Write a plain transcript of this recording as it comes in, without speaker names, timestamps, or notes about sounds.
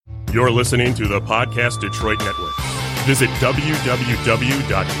You're listening to the Podcast Detroit Network. Visit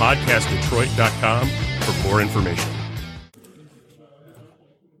www.podcastdetroit.com for more information.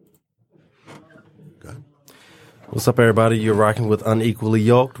 What's up, everybody? You're rocking with Unequally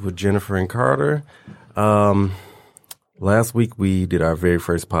Yoked with Jennifer and Carter. Last week we did our very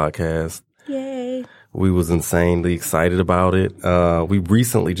first podcast. Yay. We was insanely excited about it. We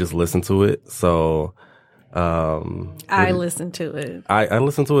recently just listened to it, so I listened to it. I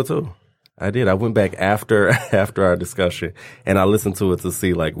listened to it too. I did. I went back after our discussion and I listened to it to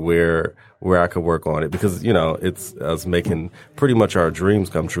see like where I could work on it, because it's us making pretty much our dreams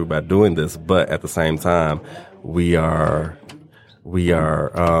come true by doing this, but at the same time we are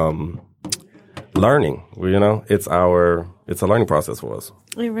learning. It's a learning process for us.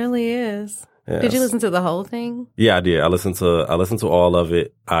 It really is. Yes. Did you listen to the whole thing? Yeah, I did. I listened to all of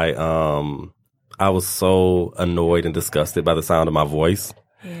it. I was so annoyed and disgusted by the sound of my voice.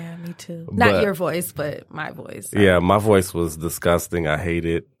 Yeah, me too. Not your voice, but my voice. Yeah, my voice was disgusting. I hate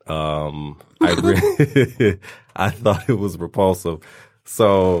it. I thought it was repulsive.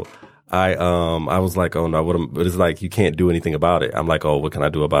 So I was like, oh no, but it's like you can't do anything about it. I'm like, oh, what can I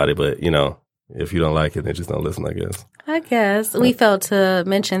do about it? But if you don't like it, then just don't listen, I guess. We failed to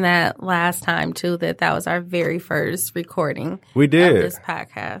mention that last time too, that was our very first recording. We did of this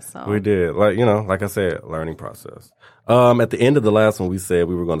podcast. So. We did, like I said, learning process. At the end of the last one, we said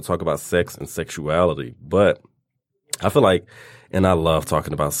we were going to talk about sex and sexuality, but I feel like, and I love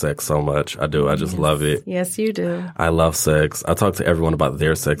talking about sex so much. I do. I just love it. Yes, you do. I love sex. I talk to everyone about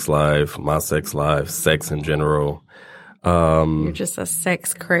their sex life, my sex life, sex in general. You're just a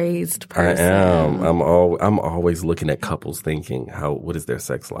sex crazed person. I am. I'm always looking at couples thinking, what is their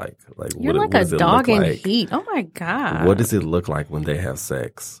sex like? You're like a dog in heat. Oh my God. What does it look like when they have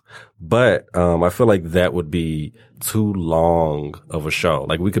sex? But I feel like that would be too long of a show.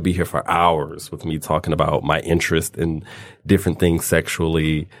 Like we could be here for hours with me talking about my interest in different things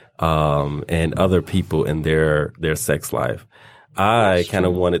sexually, and other people in their sex life. I kind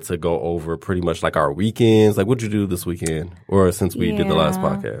of wanted to go over pretty much like our weekends. Like, what'd you do this weekend? Or since we did the last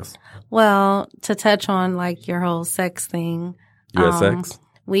podcast? Well, to touch on like your whole sex thing. You had sex?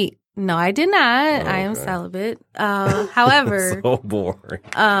 No, I did not. I am celibate. However. So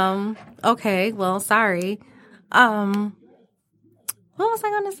boring. Okay. Well, sorry. What was I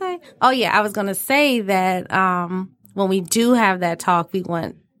going to say? Oh, yeah. I was going to say that when we do have that talk, we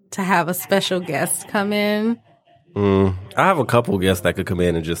want to have a special guest come in. I have a couple guests that could come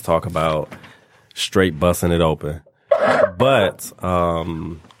in and just talk about straight busting it open. But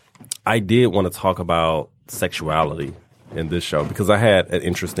I did want to talk about sexuality in this show because I had an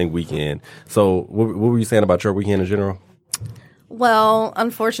interesting weekend. So what were you saying about your weekend in general? Well,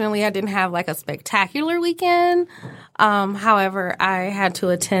 unfortunately, I didn't have like a spectacular weekend. However, I had to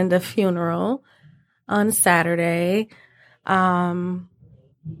attend a funeral on Saturday.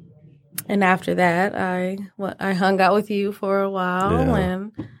 And after that, I hung out with you for a while,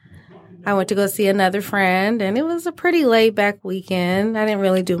 and I went to go see another friend, and it was a pretty laid back weekend. I didn't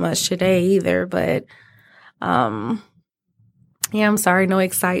really do much today either, but I'm sorry, no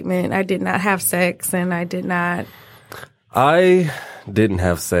excitement. I did not have sex, and I didn't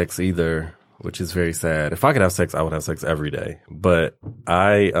have sex either, which is very sad. If I could have sex, I would have sex every day. But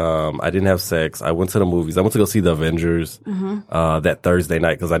I didn't have sex. I went to the movies. I went to go see The Avengers that Thursday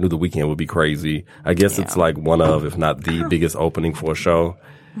night because I knew the weekend would be crazy. I guess it's like one of, if not the biggest opening for a show,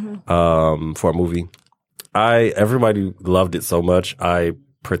 for a movie. Everybody loved it so much. I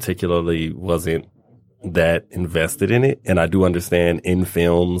particularly wasn't that invested in it. And I do understand in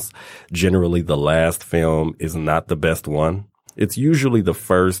films, generally the last film is not the best one. It's usually the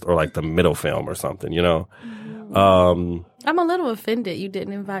first or like the middle film or something, I'm a little offended you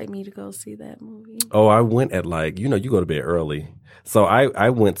didn't invite me to go see that movie. Oh, I went at like, you go to bed early. So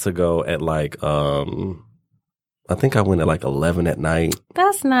I went to go at like, I think I went at like 11 at night.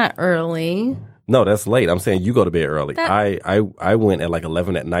 That's not early. No, that's late. I'm saying you go to bed early. I went at like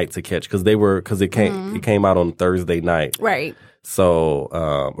 11 at night to catch because it came out on Thursday night. Right. So,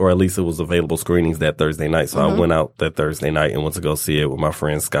 or at least it was available screenings that Thursday night. So I went out that Thursday night and went to go see it with my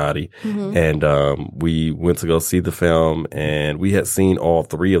friend Scotty. And we went to go see the film, and we had seen all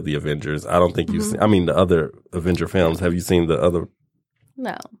three of the Avengers. I don't think you've seen, the other Avenger films. Have you seen the other?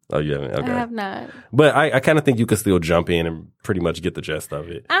 No. Oh, you haven't? Okay. I have not. But I kind of think you could still jump in and pretty much get the gist of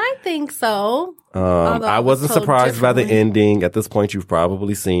it. I think so. I wasn't surprised by the ending. At this point, you've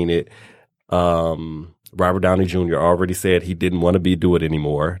probably seen it. Robert Downey Jr. already said he didn't want to do it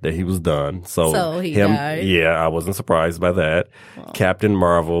anymore, that he was done. So he died. Yeah, I wasn't surprised by that. Well. Captain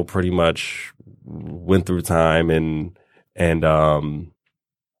Marvel pretty much went through time and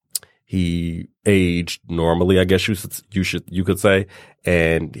he aged normally, I guess you could say.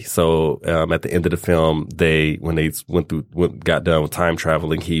 And so, at the end of the film, when they got done with time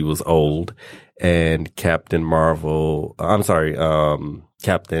traveling, he was old. And Captain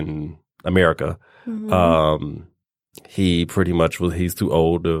America, he pretty much he's too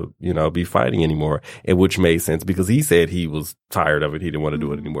old to, be fighting anymore. And which made sense because he said he was tired of it. He didn't want to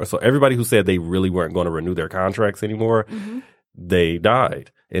do it anymore. So everybody who said they really weren't going to renew their contracts anymore, they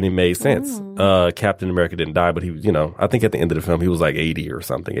died. And it made sense. Captain America didn't die, but he was, I think at the end of the film, he was like 80 or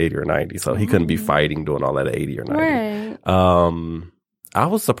something, 80 or 90. So he couldn't be fighting doing all that at 80 or 90. Right. I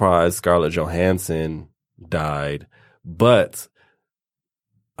was surprised Scarlett Johansson died, but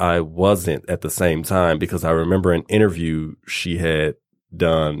I wasn't at the same time because I remember an interview she had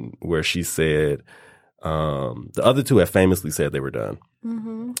done where she said, the other two had famously said they were done.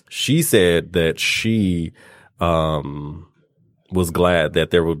 She said that she, was glad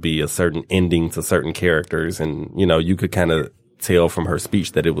that there would be a certain ending to certain characters. And, you could kind of tell from her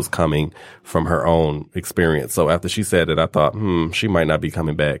speech that it was coming from her own experience. So after she said it, I thought, she might not be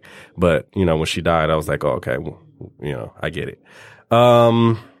coming back. But, when she died, I was like, oh, okay, well, I get it.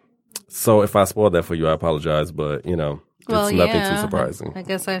 So if I spoiled that for you, I apologize. But, it's nothing too surprising. I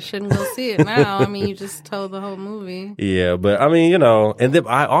guess I shouldn't go see it now. I mean, you just told the whole movie. Yeah, but I mean, and then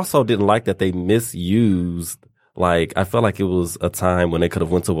I also didn't like that they misused. Like, I felt like it was a time when they could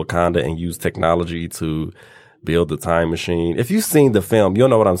have went to Wakanda and used technology to build the time machine. If you've seen the film, you'll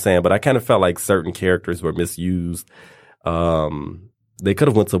know what I'm saying, but I kind of felt like certain characters were misused. They could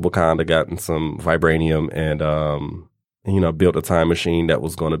have went to Wakanda, gotten some vibranium and, built a time machine that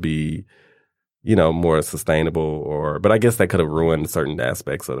was going to be, more sustainable but I guess that could have ruined certain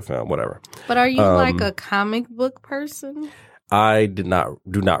aspects of the film, whatever. But are you like a comic book person? I do not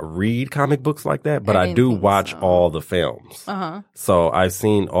read comic books like that, but I do watch all the films. So I've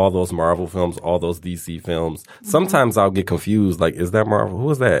seen all those Marvel films, all those DC films. Sometimes I'll get confused, like, is that Marvel? Who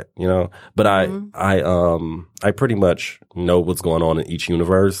is that? But I pretty much know what's going on in each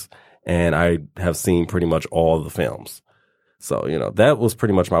universe, and I have seen pretty much all the films. So, that was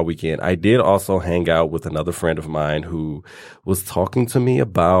pretty much my weekend. I did also hang out with another friend of mine who was talking to me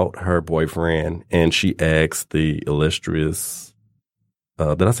about her boyfriend, and she asked the illustrious,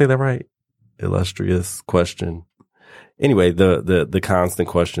 did I say that right? Illustrious question. Anyway, the constant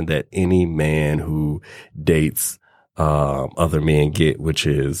question that any man who dates, other men get, which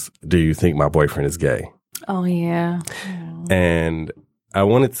is, do you think my boyfriend is gay? Oh, yeah. And I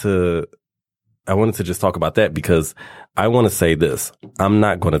wanted to just talk about that because I want to say this. I'm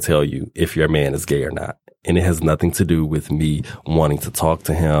not going to tell you if your man is gay or not. And it has nothing to do with me wanting to talk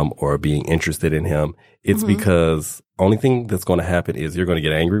to him or being interested in him. It's because only thing that's going to happen is you're going to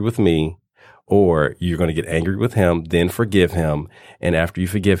get angry with me or you're going to get angry with him, then forgive him. And after you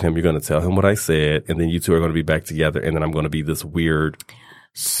forgive him, you're going to tell him what I said. And then you two are going to be back together. And then I'm going to be this weird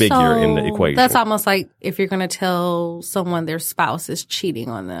figure in the equation. That's almost like if you're going to tell someone their spouse is cheating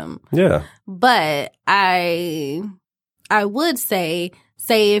on them. Yeah. But I would say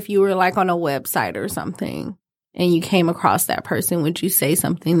if you were like on a website or something and you came across that person, would you say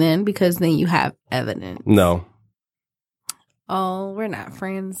something then? Because then you have evidence. No. Oh, we're not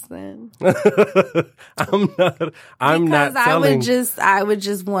friends then. I'm not telling.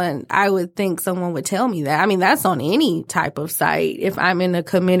 I would think someone would tell me that. I mean, that's on any type of site. If I'm in a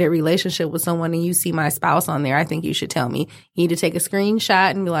committed relationship with someone and you see my spouse on there, I think you should tell me. You need to take a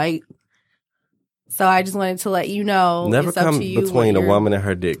screenshot and be like, so I just wanted to let you know. Never it's up come to you between a woman and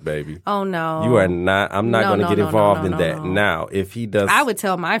her dick, baby. Oh, no. You are not. I'm not going to get involved in that. No. Now, if he does. I would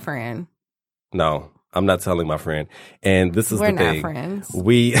tell my friend. No, I'm not telling my friend. And this is the thing. We're not friends.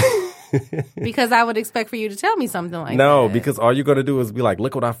 Because I would expect for you to tell me something like that. No, because all you're going to do is be like,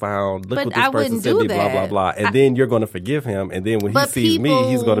 look what I found. Look what this person said me, blah, blah, blah. And then you're going to forgive him. And then when he sees me,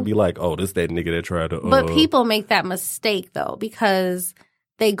 he's going to be like, oh, this that nigga that tried to. But people make that mistake, though, because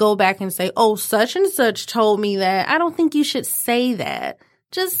they go back and say, oh, such and such told me that. I don't think you should say that.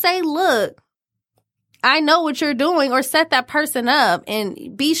 Just say, look, I know what you're doing, or set that person up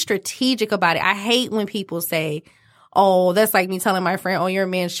and be strategic about it. I hate when people say, oh, that's like me telling my friend, oh, your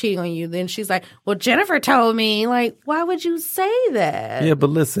man's cheating on you. Then she's like, well, Jennifer told me. Like, why would you say that? Yeah,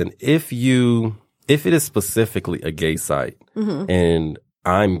 but listen, if it is specifically a gay site and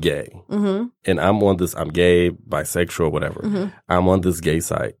I'm gay and I'm gay, bisexual, whatever. I'm on this gay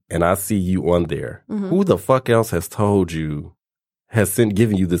site and I see you on there. Who the fuck else has told you,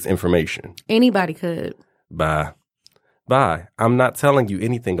 given you this information? Anybody could. Bye. Bye. I'm not telling you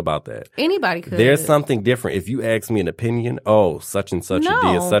anything about that. Anybody could. There's something different. If you ask me an opinion, such and such, you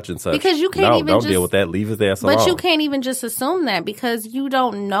did such and such. Because you can't even don't deal with that. Leave his ass alone. But you can't even just assume that because you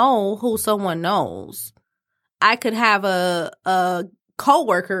don't know who someone knows. I could have a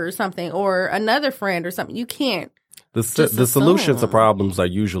coworker or something or another friend or something. You can't. The solutions to problems are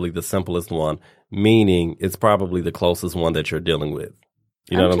usually the simplest one, meaning it's probably the closest one that you're dealing with.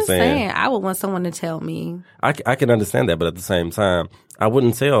 You know what I'm saying? I would want someone to tell me. I can understand that, but at the same time, I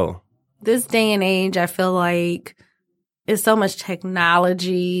wouldn't tell. This day and age, I feel like it's so much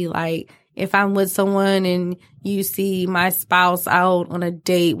technology. Like, if I'm with someone and you see my spouse out on a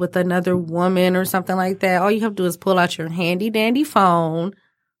date with another woman or something like that, all you have to do is pull out your handy-dandy phone.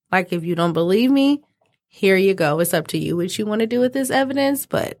 Like, if you don't believe me, here you go. It's up to you what you want to do with this evidence,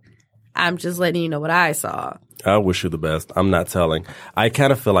 but I'm just letting you know what I saw. I wish you the best. I'm not telling. I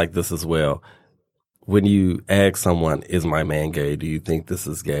kind of feel like this as well. When you ask someone, is my man gay? Do you think this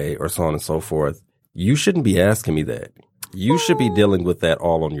is gay? Or so on and so forth. You shouldn't be asking me that. You should be dealing with that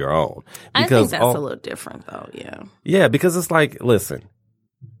all on your own. I think that's a little different, though, yeah. Yeah, because it's like, listen,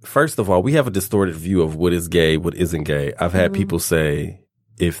 first of all, we have a distorted view of what is gay, what isn't gay. I've had people say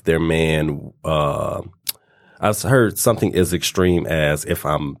if their man, I've heard something as extreme as if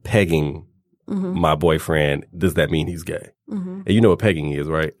I'm pegging my boyfriend, does that mean he's gay? And you know what pegging is,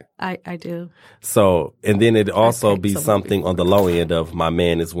 right? I do. So, and then it'd also be something on the low end of my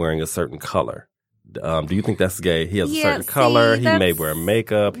man is wearing a certain color. Do you think that's gay? He has a certain color. He may wear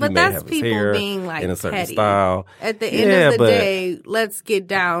makeup. He may have his hair being like in a certain petty. style. At the end of the day, let's get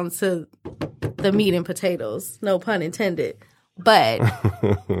down to the meat and potatoes. No pun intended. But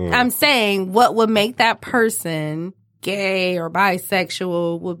I'm saying what would make that person gay or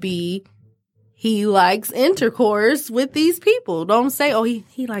bisexual would be he likes intercourse with these people. Don't say,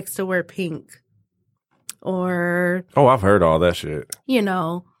 he likes to wear pink. Or... I've heard all that shit. You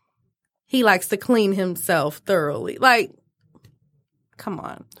know... He likes to clean himself thoroughly. Like, come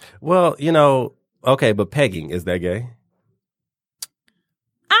on. Well, okay, but pegging, is that gay?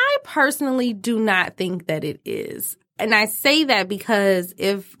 I personally do not think that it is. And I say that because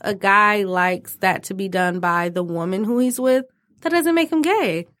if a guy likes that to be done by the woman who he's with, that doesn't make him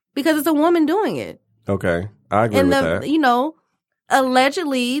gay. Because it's a woman doing it. Okay, I agree with that.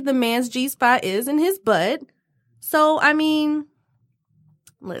 Allegedly, the man's G-spot is in his butt. So, I mean,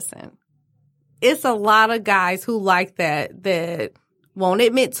 listen. It's a lot of guys who like that won't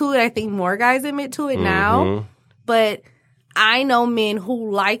admit to it. I think more guys admit to it now. But I know men who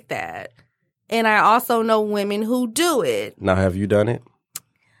like that. And I also know women who do it. Now, have you done it?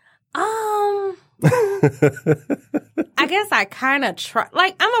 I guess I kind of try.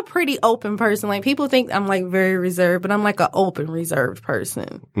 Like, I'm a pretty open person. Like, people think I'm, like, very reserved, but I'm, like, an open, reserved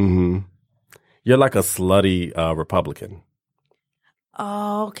person. Mm-hmm. You're like a slutty Republican.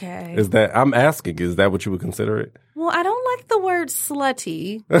 Oh, okay. I'm asking, is that what you would consider it? Well, I don't like the word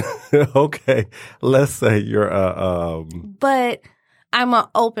slutty. Okay. Let's say you're But I'm an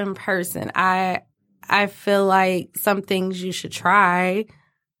open person. I feel like some things you should try.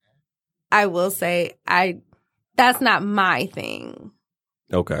 I will say that's not my thing.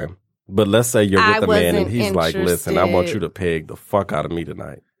 Okay. But let's say you're with a man and he's like, listen, I want you to peg the fuck out of me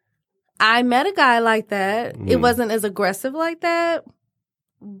tonight. I met a guy like that. It wasn't as aggressive like that.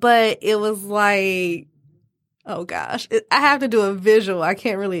 But it was like, oh gosh, I have to do a visual. I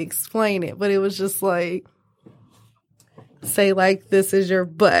can't really explain it, but it was just like, say like, this is your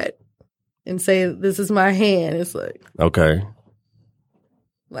butt and say, this is my hand. It's like. Okay.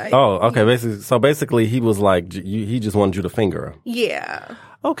 Like. Oh, okay. Basically he was like, he just wanted you to finger him. Yeah.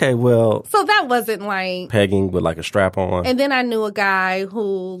 Okay, well. So that wasn't like. Pegging with like a strap on. And then I knew a guy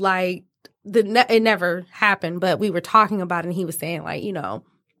who like, it never happened, but we were talking about it and he was saying like,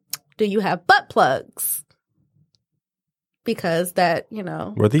 do you have butt plugs? Because that,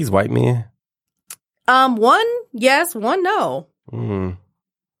 Were these white men? One, yes, one, no.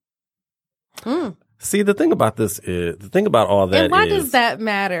 See, the thing about this is, all that is. And why does that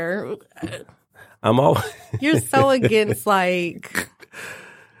matter? You're so against like.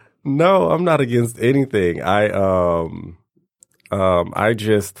 No, I'm not against anything. I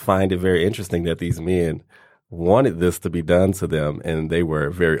just find it very interesting that these men wanted this to be done to them and they were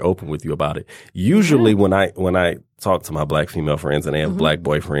very open with you about it. Usually when I talk to my black female friends and they have black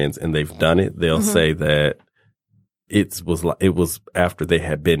boyfriends and they've done it, they'll say that it was after they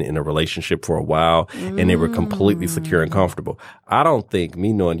had been in a relationship for a while and they were completely secure and comfortable. I don't think,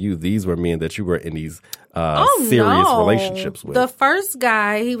 me knowing you, these were men that you were in these serious relationships with. The first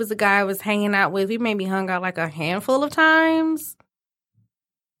guy, he was a guy I was hanging out with. We maybe hung out like a handful of times.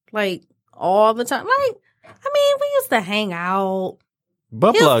 Like all the time. Like I mean, we used to hang out.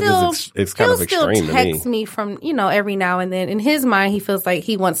 Butt plug is kind of extreme to me. He'll still text me from, every now and then. In his mind, he feels like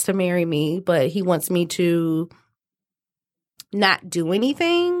he wants to marry me, but he wants me to not do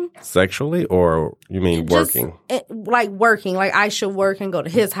anything. Sexually, or you mean working? Working. Like, I should work and go to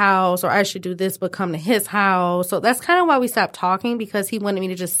his house, or I should do this but come to his house. So that's kind of why we stopped talking, because he wanted me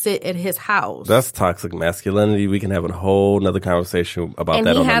to just sit at his house. That's toxic masculinity. We can have a whole nother conversation about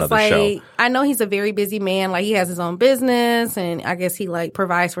that on another show. I know he's a very busy man. Like, he has his own business, and I guess he,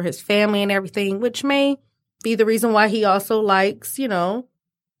 provides for his family and everything, which may be the reason why he also likes,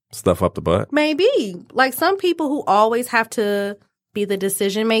 stuff up the butt? Maybe. Like, some people who always have to be the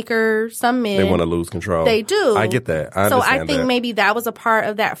decision maker, some men. They want to lose control. They do. I get that. So I think maybe that was a part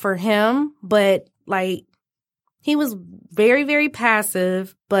of that for him. But, he was very, very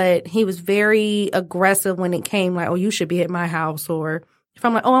passive, but he was very aggressive when it came, oh, you should be at my house. Or if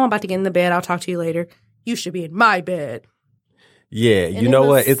I'm I'm about to get in the bed, I'll talk to you later. You should be in my bed. Yeah, you know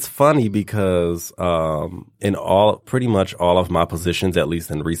what? It's funny because in pretty much all of my positions, at least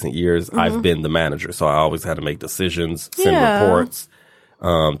in recent years, I've been the manager. So I always had to make decisions, send reports,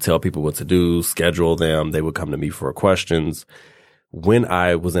 tell people what to do, schedule them. They would come to me for questions. When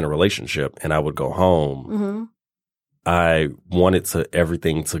I was in a relationship and I would go home, I wanted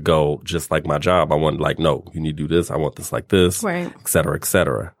everything to go just like my job. I wanted no, you need to do this. I want this like this, right, et cetera, et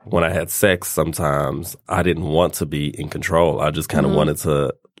cetera. When I had sex, sometimes I didn't want to be in control. I just kind of wanted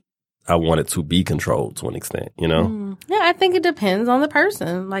to be controlled to an extent, Yeah, I think it depends on the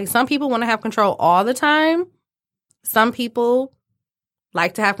person. Like, some people want to have control all the time. Some people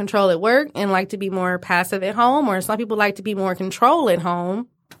like to have control at work and like to be more passive at home, or some people like to be more control at home.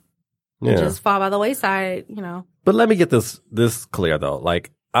 Yeah. Just fall by the wayside, But let me get this clear though.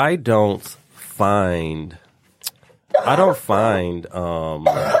 I don't find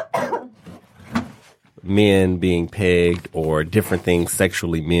men being pegged or different things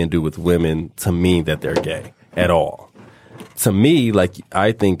sexually men do with women to mean that they're gay at all. To me,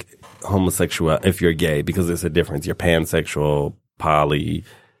 I think homosexual, if you're gay, because there's a difference. You're pansexual, poly,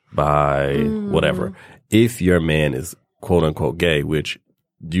 bi, whatever. If your man is quote unquote gay, which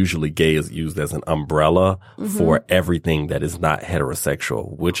usually gay is used as an umbrella for everything that is not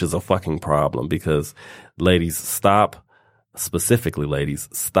heterosexual, which is a fucking problem, because specifically ladies,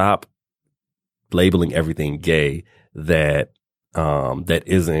 stop labeling everything gay that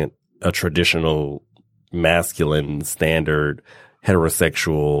isn't a traditional masculine standard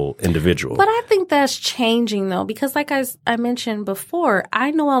heterosexual individual. But I think that's changing though, because like I mentioned before, I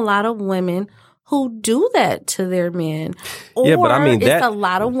know a lot of women who do that to their men. Or yeah, but I mean, it's a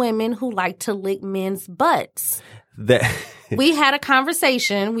lot of women who like to lick men's butts. We had a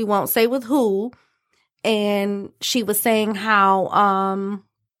conversation, we won't say with who, and she was saying how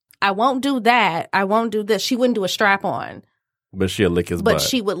I won't do that. I won't do this. She wouldn't do a strap on. But she'll lick his butt. But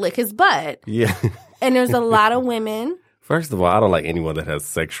she would lick his butt. Yeah. And there's a lot of women. First of all, I don't like anyone that has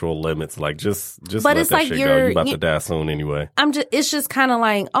sexual limits. Just but let it's that like shit go. You're about to die soon anyway. It's just kind of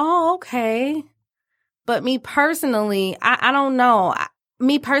oh, okay. But me personally, I don't know.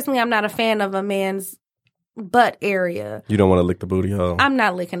 Me personally, I'm not a fan of a man's butt area. You don't want to lick the booty hole? I'm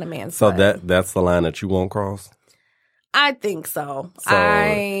not licking a man's butt. So that's the line that you won't cross? I think so.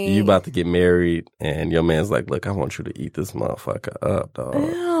 So you about to get married and your man's like, look, I want you to eat this motherfucker up, dog.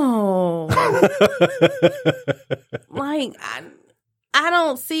 Ew. I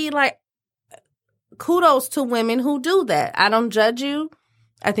don't see, kudos to women who do that. I don't judge you.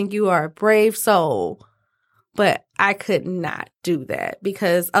 I think you are a brave soul. But I could not do that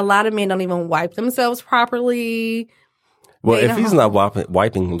because a lot of men don't even wipe themselves properly. Well, if he's not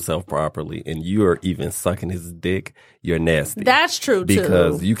wiping himself properly and you're even sucking his dick, you're nasty. That's true, too.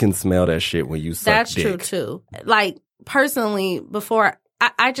 Because you can smell that shit when you suck That's dick. That's true, too. Personally, before,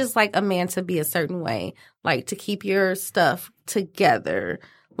 I just like a man to be a certain way. To keep your stuff together.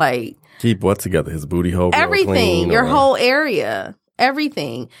 Keep what together? His booty hole? Everything. Clean, your whole area.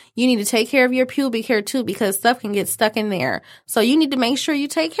 Everything. You need to take care of your pubic hair too because stuff can get stuck in there. So you need to make sure you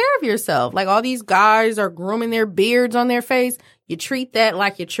take care of yourself. All these guys are grooming their beards on their face. You treat that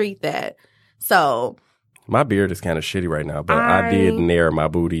like you treat that. So. My beard is kind of shitty right now, but I did nair my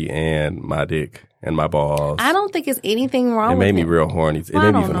booty and my dick and my balls. I don't think it's anything wrong with it. It made me real horny. It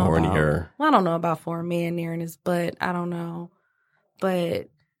made me even hornier. I don't know about for a man nearing his butt. I don't know. But.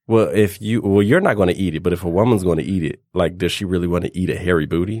 Well, you're not going to eat it, but if a woman's going to eat it, does she really want to eat a hairy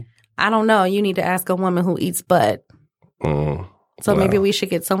booty? I don't know. You need to ask a woman who eats butt. So maybe we should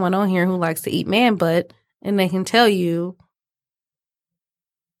get someone on here who likes to eat man butt, and they can tell you.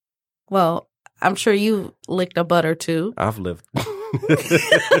 Well, I'm sure you licked a butt or two. I've lived.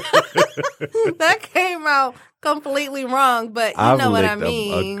 That came came out completely wrong, but you know what I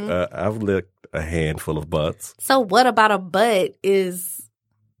mean. I've licked a handful of butts. So what about a butt is...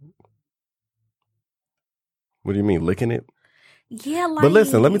 What do you mean, licking it? Yeah, like... But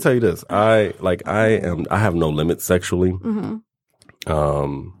listen, let me tell you this. I have no limits sexually.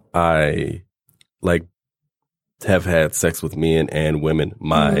 I like have had sex with men and women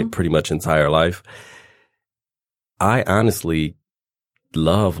my pretty much entire life. I honestly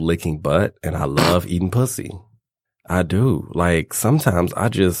love licking butt and I love eating pussy. I do. Like, sometimes I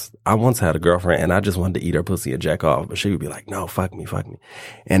once had a girlfriend and I just wanted to eat her pussy and jack off, but she would be like, no, fuck me.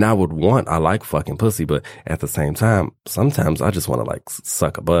 And I like fucking pussy, but at the same time, sometimes I just want to like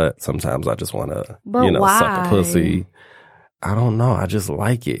suck a butt. Sometimes I just want to, suck a pussy. I don't know. I just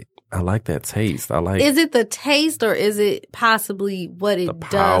like it. I like that taste. Is it the taste or is it possibly what it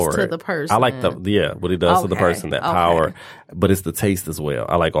does to the person? I like what it does to the person, that power. But it's the taste as well.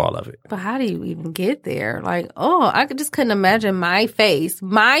 I like all of it. But how do you even get there? Like, I just couldn't imagine my face.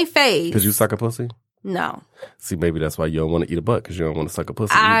 Because you suck a pussy? No. See, maybe that's why you don't want to eat a butt, because you don't want to suck a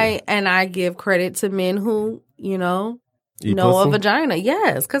pussy either. I give credit to men who, know pussy? A vagina.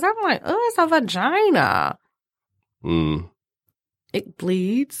 Yes, because I'm like, it's a vagina. It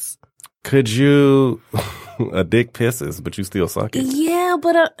bleeds. Could you... a dick pisses, but you still suck it? Yeah,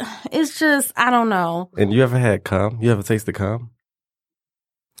 but it's just, I don't know. And you ever had cum? You ever tasted cum?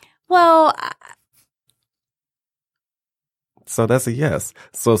 Well... So that's a yes.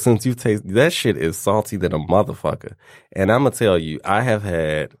 So since you taste... That shit is salty than a motherfucker. And I'm going to tell you, I have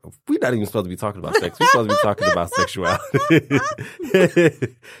had... We're not even supposed to be talking about sex. We're supposed to be talking about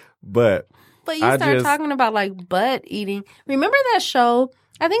sexuality. But you start talking about like butt eating. Remember that show?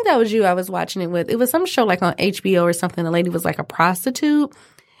 I think that was you I was watching it with. It was some show like on HBO or something. The lady was like a prostitute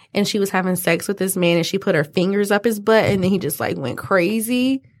and she was having sex with this man and she put her fingers up his butt and then he just like went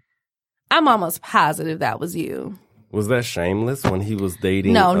crazy. I'm almost positive that was you. Was that Shameless when he was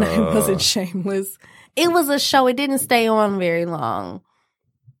dating? No, it wasn't Shameless. It was a show. It didn't stay on very long.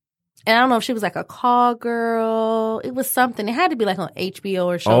 And I don't know if she was like a call girl. It was something. It had to be like on HBO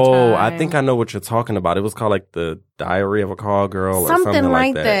or Showtime. Oh, I think I know what you're talking about. It was called like The Diary of a Call Girl or something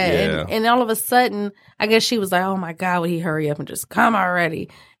like that. Yeah. And all of a sudden, I guess she was like, oh my God, would he hurry up and just come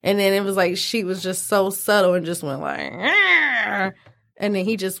already? And then it was like she was just so subtle and just went like, Arr! And then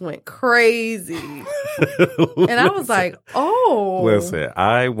he just went crazy. And I was like, oh. Listen,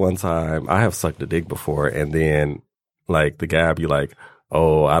 I have sucked a dick before and then like the guy be like,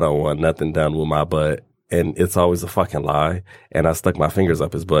 oh, I don't want nothing done with my butt. And it's always a fucking lie. And I stuck my fingers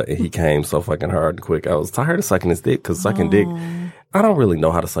up his butt and he came so fucking hard and quick. I was tired of sucking his dick because sucking dick, I don't really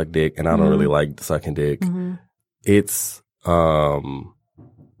know how to suck dick and I don't really like sucking dick. It's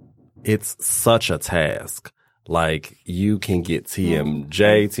such a task. Like you can get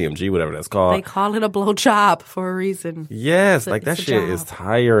TMG, whatever that's called. They call it a blowjob for a reason. Yes, like that shit is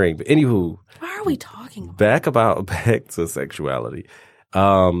tiring. But anywho. Why are we talking about? Back to sexuality.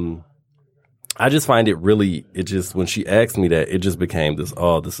 I just find when she asked me that, it just became this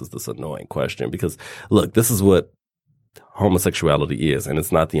annoying question because look, this is what homosexuality is, and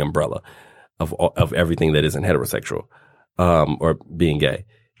it's not the umbrella of everything that isn't heterosexual, or being gay.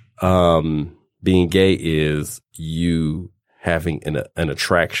 Being gay is you having an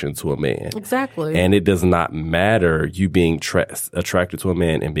attraction to a man. Exactly. And it does not matter you being attracted to a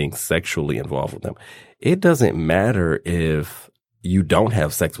man and being sexually involved with them. It doesn't matter if you don't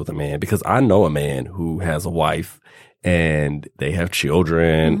have sex with a man, because I know a man who has a wife and they have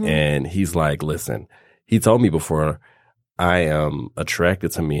children and he's like, listen, he told me before, I am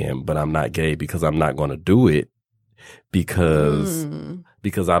attracted to men, but I'm not gay because I'm not going to do it because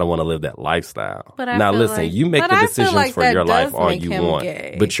I don't want to live that lifestyle. Now, listen, you make the decisions for your life all you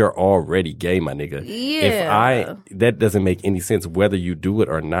want, but you're already gay, my nigga. Yeah. That doesn't make any sense. Whether you do it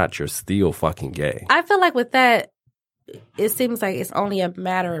or not, you're still fucking gay. I feel like with that, it seems like it's only a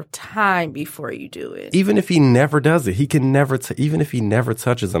matter of time before you do it. Even if he never does it, he can never, even if he never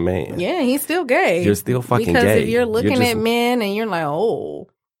touches a man. Yeah, he's still gay. You're still fucking because gay. Because if you're looking at men and you're like, oh.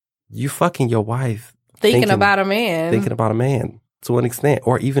 You fucking your wife. Thinking about a man. Thinking about a man. To an extent.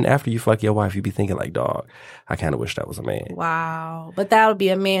 Or even after you fuck your wife, you be thinking like, dog, I kind of wish that was a man. Wow. But that would be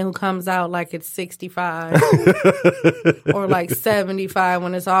a man who comes out like it's 65 or like 75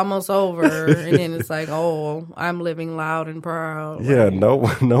 when it's almost over. And then it's like, oh, I'm living loud and proud. Yeah,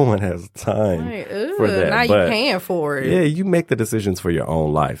 like, no one has time for that. Now you're paying for it. Yeah, you make the decisions for your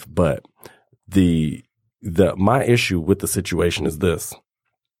own life. But my issue with the situation is this.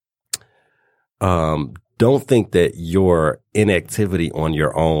 Don't think that your inactivity on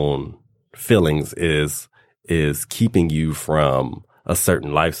your own feelings is keeping you from a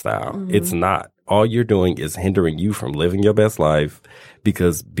certain lifestyle. It's not. all you're doing is hindering you from living your best life,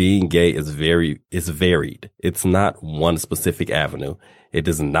 because being gay is varied. It's not one specific avenue. It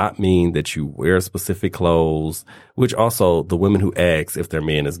does not mean that you wear specific clothes, which also the women who ask if their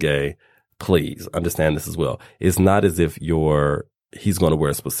man is gay, please understand this as well. It's not as if he's going to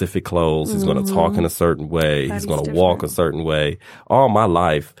wear specific clothes. He's going to talk in a certain way. He's going to walk a certain way. All my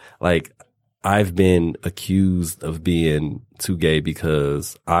life, like, I've been accused of being too gay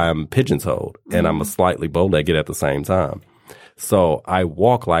because I'm pigeon-toed and I'm a slightly bow-legged at the same time. So I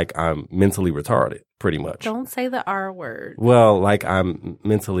walk like I'm mentally retarded, pretty much. Don't say the R word. Well, like I'm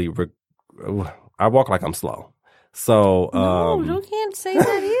mentally, I walk like I'm slow. So, no, you can't say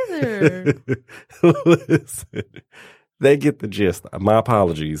that either. Listen, they get the gist. My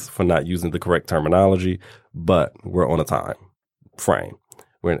apologies for not using the correct terminology, but we're on a time frame.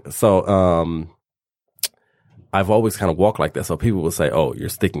 I've always kind of walked like that. So people will say, oh, you're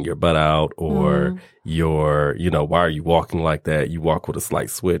sticking your butt out, or you're, why are you walking like that? You walk with a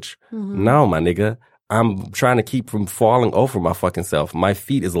slight switch. No, my nigga. I'm trying to keep from falling over my fucking self. My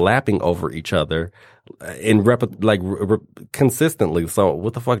feet is lapping over each other consistently. So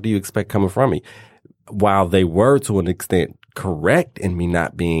what the fuck do you expect coming from me? While they were to an extent correct in me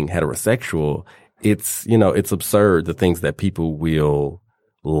not being heterosexual, it's absurd the things that people will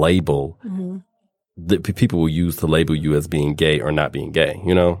label, that people will use to label you as being gay or not being gay,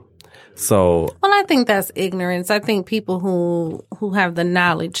 So, well, I think that's ignorance. I think people who have the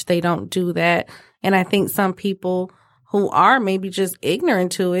knowledge, they don't do that. And I think some people who are maybe just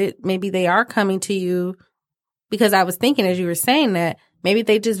ignorant to it, maybe they are coming to you because I was thinking as you were saying that, maybe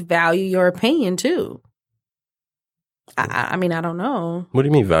they just value your opinion too. I mean, I don't know. What do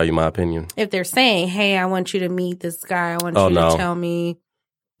you mean value my opinion? If they're saying, hey, I want you to meet this guy. I want you to tell me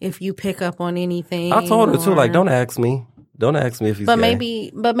if you pick up on anything. I told her too, like, don't ask me. Don't ask me if he's gay.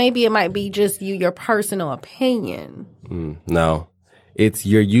 But maybe it might be just your personal opinion. No. It's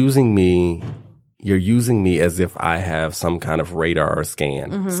you're using me as if I have some kind of radar or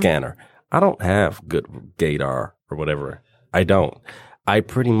scanner. I don't have good gaydar or whatever. I don't. I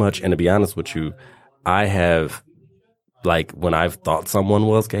pretty much, and to be honest with you, I have, like, when I've thought someone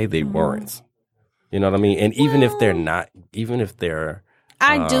was gay, they weren't. You know what I mean? And even if they're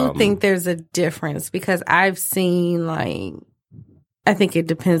I do think there's a difference, because I've seen, like, I think it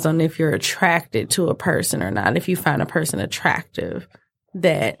depends on if you're attracted to a person or not. If you find a person attractive,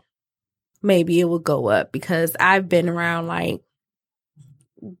 that maybe it will go up, because I've been around, like,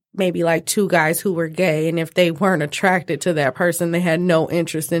 maybe like two guys who were gay, and if they weren't attracted to that person, they had no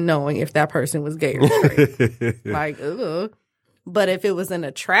interest in knowing if that person was gay or straight. Like, ugh. But if it was an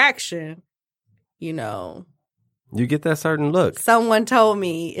attraction, you get that certain look. Someone told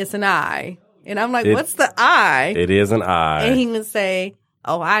me it's an eye. And I'm like, what's the eye? It is an eye. And he would say,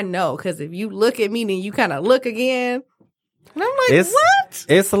 oh, I know, because if you look at me, then you kind of look again. And I'm like, what?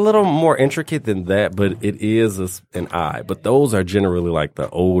 It's a little more intricate than that, but it is an eye. But those are generally like the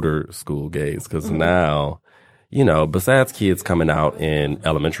older school gays, because now, besides kids coming out in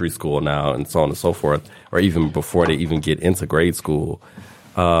elementary school now and so on and so forth, or even before they even get into grade school,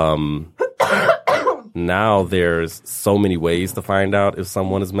 now there's so many ways to find out if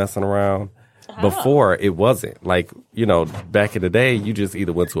someone is messing around. Before, it wasn't. Like, back in the day, you just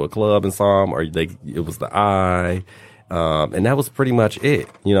either went to a club and saw them, or it was the eye. And that was pretty much it.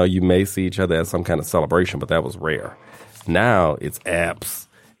 You may see each other at some kind of celebration, but that was rare. Now it's apps.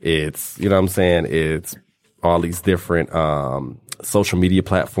 It's, what I'm saying? It's all these different social media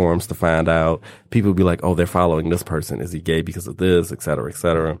platforms to find out. People be like, oh, they're following this person. Is he gay because of this, et cetera, et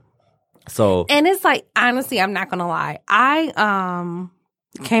cetera. So, and it's like, honestly, I'm not going to lie. I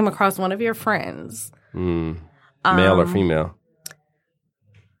came across one of your friends. Male or female?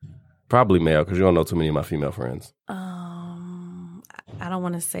 Probably male, because you don't know too many of my female friends. I don't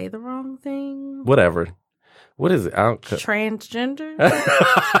want to say the wrong thing. Whatever. What is it? Transgender?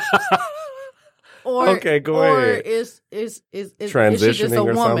 Okay, go ahead. Or is transitioning she just a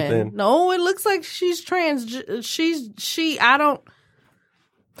or woman? something? No, it looks like she's trans. I don't.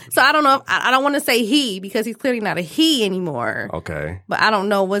 So I don't know. I don't want to say he, because he's clearly not a he anymore. Okay. But I don't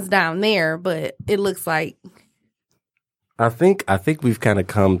know what's down there. But it looks like. I think we've kind of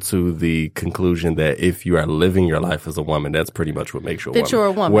come to the conclusion that if you are living your life as a woman, that's pretty much what makes you a woman. That you're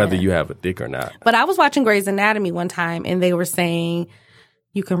a woman, whether you have a dick or not. But I was watching Grey's Anatomy one time, and they were saying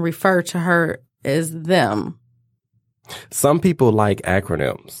you can refer to her as them. Some people like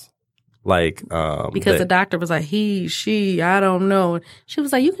acronyms. Like, because the doctor was like, he, she, I don't know. She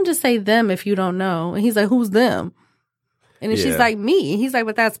was like, you can just say them if you don't know. And he's like, who's them? And then she's like, me. And he's like,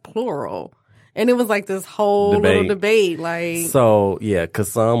 but that's plural. And it was like this whole little debate. Like, so, yeah,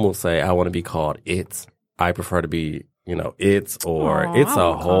 because some will say, I want to be called it. I prefer to be, it's, or it's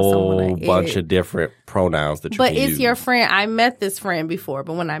a whole bunch of different pronouns that you can use. But it's your friend. I met this friend before,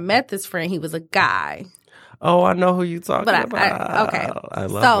 but when I met this friend, he was a guy. Oh, I know who you're talking about. Okay. I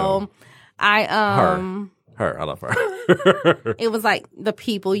love him. Her. I love her. It was like the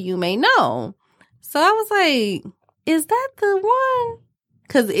people you may know. So I was like, is that the one?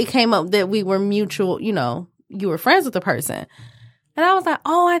 Because it came up that we were mutual, you were friends with the person. And I was like,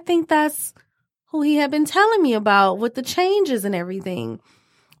 oh, I think that's who he had been telling me about with the changes and everything.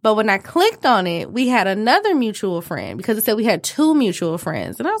 But when I clicked on it, we had another mutual friend because it said we had 2 mutual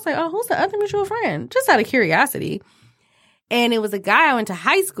friends. And I was like, oh, who's the other mutual friend? Just out of curiosity. And it was a guy I went to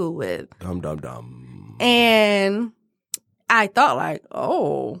high school with. Dum. And I thought like,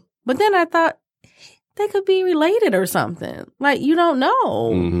 oh. But then I thought they could be related or something. Like, you don't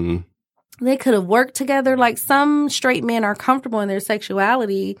know. Mm-hmm. They could have worked together. Like, some straight men are comfortable in their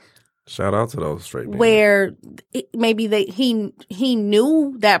sexuality. Shout out to those straight men. Where maybe he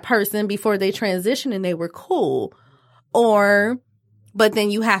knew that person before they transitioned and they were cool. But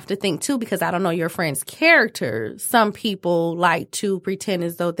then you have to think too, because I don't know your friend's character. Some people like to pretend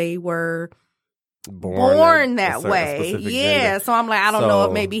as though they were born that way. Yeah. Gender. So I'm like, I don't know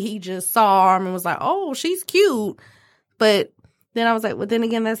if maybe he just saw him and was like, oh, she's cute. But then I was like, well, then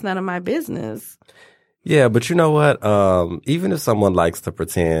again, that's none of my business. Yeah, but you know what? Even if someone likes to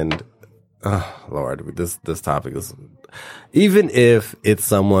pretend, Lord, this topic is, even if it's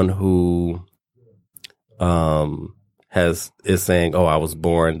someone who is saying, oh, I was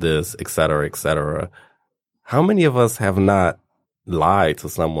born this, et cetera, how many of us have not lied to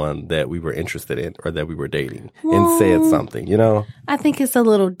someone that we were interested in or that we were dating and said something, I think it's a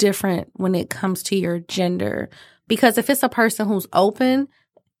little different when it comes to your gender, because if it's a person who's open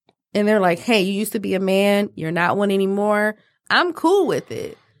and they're like, hey, you used to be a man, you're not one anymore, I'm cool with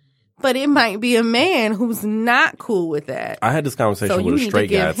it. But it might be a man who's not cool with that. I had this conversation with a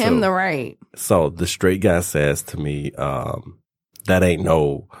straight guy, so you need to give him the right. So the straight guy says to me, that ain't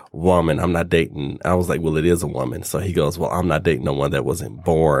no woman. I'm not dating. I was like, well, it is a woman. So he goes, well, I'm not dating no one that wasn't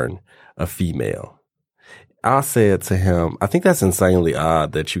born a female. I said to him, I think that's insanely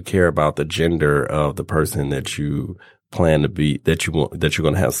odd that you care about the gender of the person that you plan to be, that you're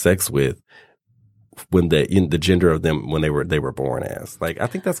going to have sex with, when the gender of them when they were born as. Like, I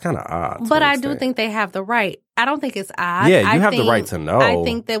think that's kind of odd. But I do think they have the right. I don't think it's odd. Yeah, you have the right to know. I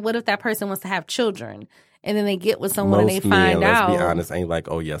think that what if that person wants to have children and then they get with someone and they find out. Let's be honest, ain't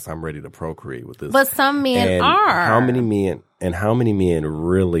like, oh yes, I'm ready to procreate with this. But some men are. How many men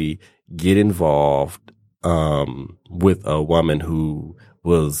really get involved with a woman who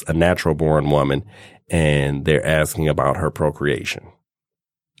was a natural born woman and they're asking about her procreation?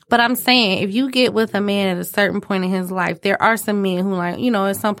 But I'm saying, if you get with a man at a certain point in his life, there are some men who like,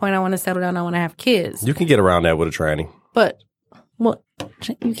 at some point I want to settle down, I want to have kids. You can get around that with a tranny. But,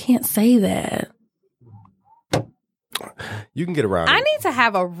 you can't say that. You can get around it. I need to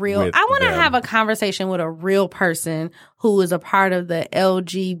have I want to have a conversation with a real person who is a part of the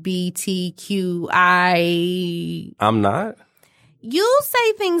LGBTQI. I'm not. You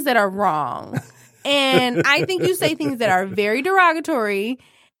say things that are wrong. And I think you say things that are very derogatory.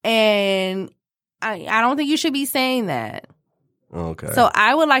 And I don't think you should be saying that. Okay. So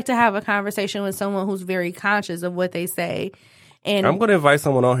I would like to have a conversation with someone who's very conscious of what they say. And I'm going to invite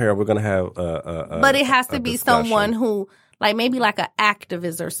someone on here. We're going to have but it has to be discussion. Someone who, like, maybe like an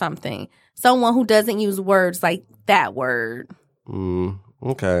activist or something. Someone who doesn't use words like that word.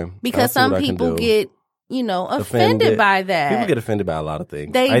 Okay. Because some people get, offended by that. People get offended by a lot of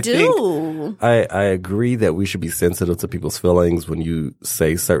things. They do. I agree that we should be sensitive to people's feelings when you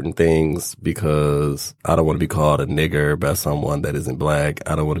say certain things, because I don't want to be called a nigger by someone that isn't black.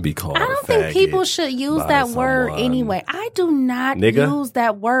 I don't want to be called a faggot. I don't think people should use that word anyway. I do not use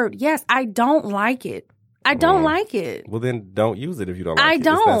that word. Yes, I don't like it. I don't like it. Well, then don't use it if you don't like it. I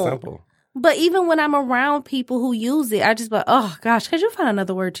don't. It's that simple. But even when I'm around people who use it, I just like, oh gosh, could you find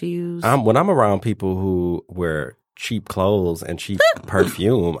another word to use? When I'm around people who wear cheap clothes and cheap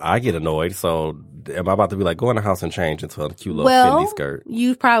perfume, I get annoyed. So am I about to be like, go in the house and change into a cute little Fendi skirt?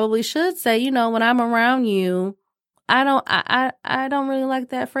 You probably should say, when I'm around you, I don't really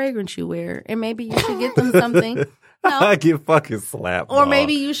like that fragrance you wear, and maybe you should get them something. No. I get fucking slapped. Or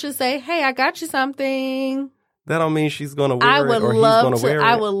maybe you should say, hey, I got you something. That don't mean she's going to wear it or he's going to wear it.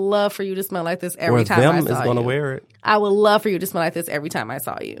 I would love for you to smell like this every time I saw you. Or them is going to wear it. I would love for you to smell like this every time I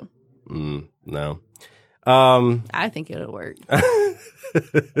saw you. No. I think it'll work.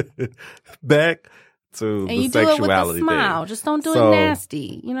 Back to the sexuality thing. And you do it with a smile. Just don't do it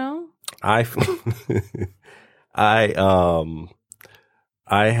nasty, I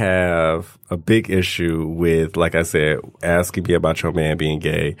have a big issue with, like I said, asking me about your man being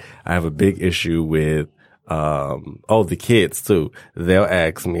gay. I have a big issue with, the kids too. They'll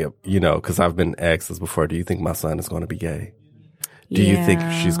ask me, because I've been asked this before, do you think my son is going to be gay? Do you think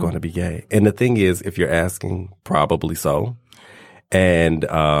she's going to be gay? And the thing is, if you're asking, probably so. And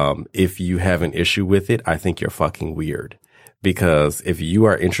if you have an issue with it, I think you're fucking weird. Because if you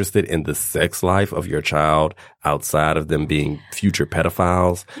are interested in the sex life of your child outside of them being future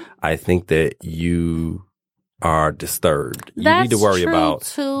pedophiles, I think that you are disturbed. You need to worry about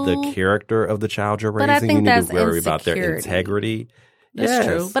the character of the child you're raising. You need to worry about their integrity. That's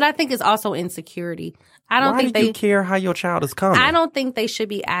true. But I think it's also insecurity. Why do you care how your child is coming? I don't think they should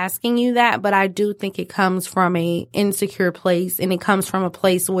be asking you that, but I do think it comes from a insecure place, and it comes from a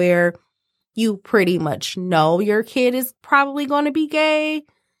place where you pretty much know your kid is probably going to be gay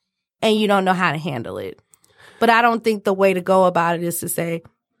and you don't know how to handle it. But I don't think the way to go about it is to say,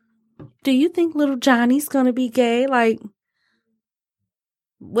 do you think little Johnny's going to be gay? Like,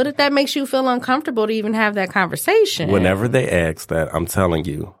 what if that makes you feel uncomfortable to even have that conversation? Whenever they ask that, I'm telling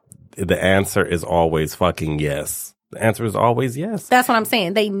you, the answer is always fucking yes. The answer is always yes. That's what I'm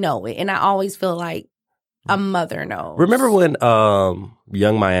saying. They know it. And I always feel like a mother knows. Remember when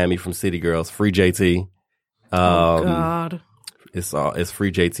Young Miami from City Girls, Free JT? Oh, God. It's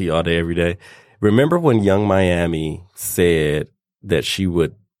Free JT all day, every day. Remember when Young Miami said that she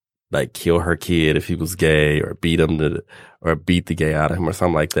would like kill her kid if he was gay, or beat the gay out of him or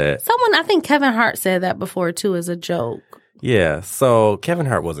something like that? I think Kevin Hart said that before too, as a joke. Yeah, so Kevin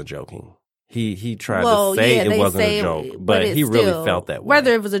Hart wasn't joking. He tried to say it wasn't a joke, but he really felt that way.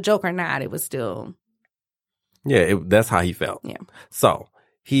 Whether it was a joke or not, it was still... Yeah, that's how he felt. Yeah. So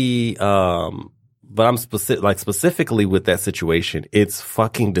he, but I'm specifically with that situation, it's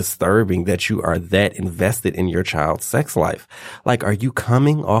fucking disturbing that you are that invested in your child's sex life. Like, are you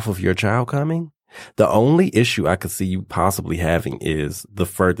coming off of your child coming? The only issue I could see you possibly having is the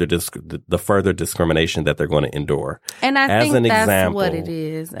further discrimination that they're going to endure. And I think that's what it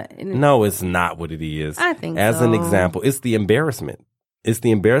is. No, it's not what it is. I think As an example, it's the embarrassment. It's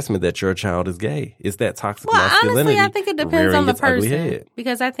the embarrassment that your child is gay. It's that toxic masculinity. Honestly, I think it depends on the person.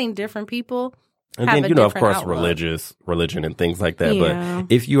 Because I think different people and have then, of course, religion and things like that. Yeah.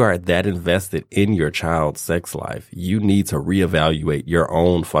 But if you are that invested in your child's sex life, you need to reevaluate your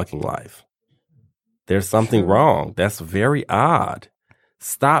own fucking life. There's something wrong. That's very odd.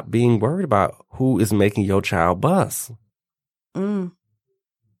 Stop being worried about who is making your child bust. Well,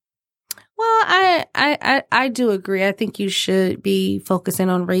 I do agree. I think you should be focusing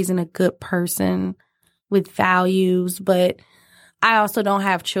on raising a good person with values, but I also don't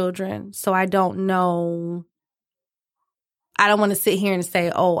have children, so I don't know. I don't want to sit here and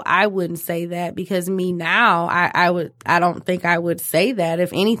say, oh, I wouldn't say that, because me now, I don't think I would say that.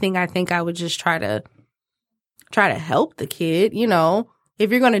 If anything, I think I would just try to help the kid.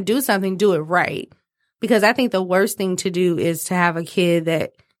 If you're going to do something, do it right. Because I think the worst thing to do is to have a kid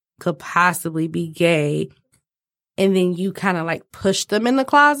that could possibly be gay, and then you kind of like push them in the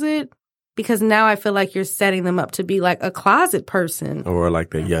closet, because now I feel like you're setting them up to be like a closet person, or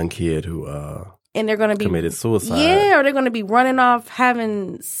like the young kid who and they're going to be committed suicide. Yeah, or they're going to be running off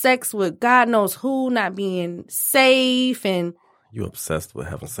having sex with God knows who, not being safe. And you obsessed with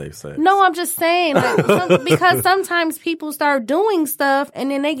having safe sex? No, I'm just saying, like, because sometimes people start doing stuff and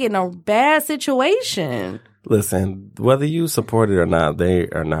then they get in a bad situation. Listen, whether you support it or not, they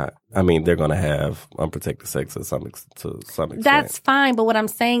are not. I mean, they're going to have unprotected sex to some extent. That's fine, but what I'm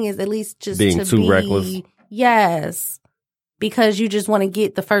saying is at least just being too reckless. Yes, because you just want to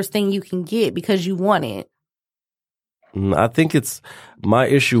get the first thing you can get because you want it. I think it's my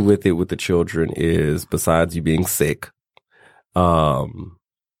issue with it with the children is, besides you being sick, my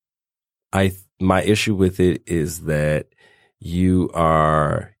issue with it is that you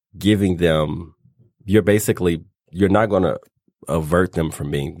are giving them. You're not going to avert them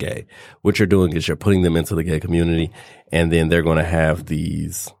from being gay. What you're doing is you're putting them into the gay community, and then they're going to have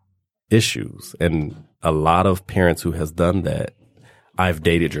these issues. And a lot of parents who has done that, I've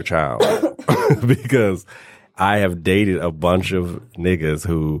dated your child because I have dated a bunch of niggas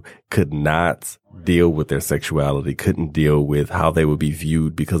who could not deal with their sexuality, couldn't deal with how they would be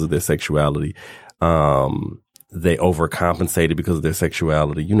viewed because of their sexuality. They overcompensated because of their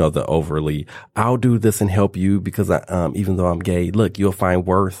sexuality. The overly, I'll do this and help you because even though I'm gay, look, you'll find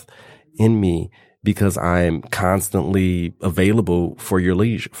worth in me because I'm constantly available for your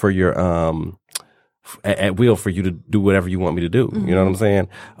at will for you to do whatever you want me to do. Mm-hmm. You know what I'm saying?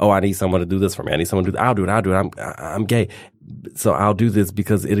 Oh, I need someone to do this for me. I need someone to do that. I'll do it. I'm gay. So I'll do this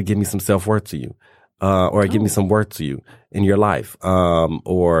because it'll give me some self-worth to you. Or give me some worth to you in your life.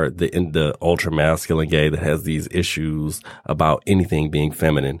 Or the ultra masculine gay that has these issues about anything being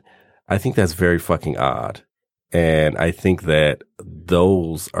feminine. I think that's very fucking odd. And I think that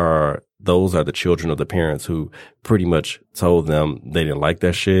those are the children of the parents who pretty much told them they didn't like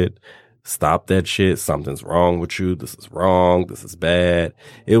that shit. Stop that shit. Something's wrong with you. This is wrong. This is bad.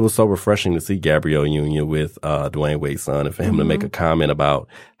 It was so refreshing to see Gabrielle Union with Dwayne Wade's son and for him to make a comment about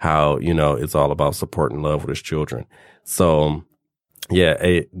how, it's all about support and love with his children. So,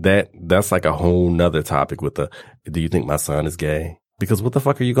 yeah, that's like a whole nother topic with do you think my son is gay? Because what the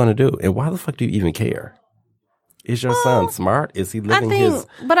fuck are you going to do? And why the fuck do you even care? Is your son smart? Is he living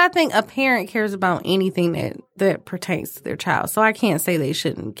But I think a parent cares about anything that pertains to their child. So I can't say they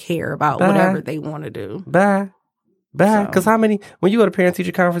shouldn't care about whatever they want to do. Because when you go to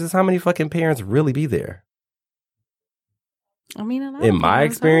parent-teacher conferences, how many fucking parents really be there? I mean, in my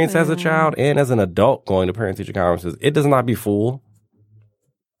experience as a child and as an adult going to parent-teacher conferences, it does not be full.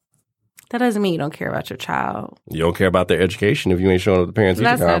 That doesn't mean you don't care about your child. You don't care about their education if you ain't showing up at the parent-teacher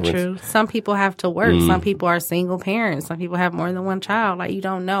conference. That's not true. Some people have to work. Some people are single parents. Some people have more than one child. Like, you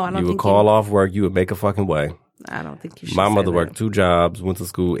don't know. You would call off work. You would make a fucking way. I don't think you should. My mother worked 2 jobs, went to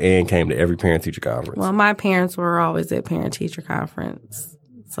school, and came to every parent-teacher conference. Well, my parents were always at parent-teacher conference.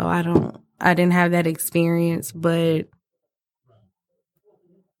 So I didn't have that experience, but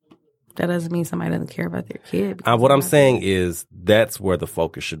that doesn't mean somebody doesn't care about their kid. What I'm saying is that's where the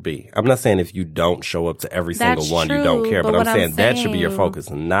focus should be. I'm not saying if you don't show up to every single one, you don't care. But I'm saying that should be your focus,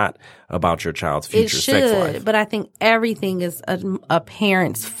 not about your child's future sex life. But I think everything is a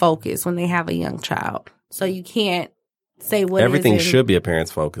parent's focus when they have a young child. So you can't say what everything should be a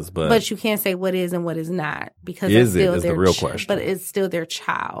parent's focus, but you can't say what is and what is not because is the real question. But it's still their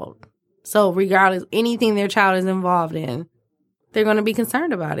child. So regardless, anything their child is involved in, they're going to be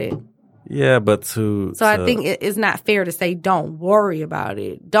concerned about it. Yeah, but I think it's not fair to say don't worry about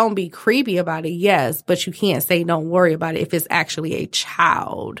it. Don't be creepy about it, yes, but you can't say don't worry about it if it's actually a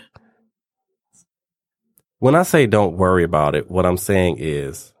child. When I say don't worry about it, what I'm saying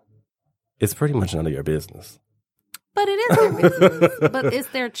is it's pretty much none of your business. But it is their business. But it's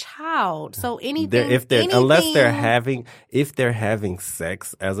their child. So unless they're having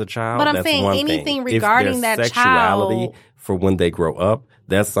sex as a child, but I'm that's saying one anything thing. regarding that sexuality child for when they grow up,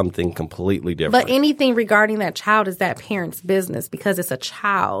 that's something completely different. But anything regarding that child is that parent's business because it's a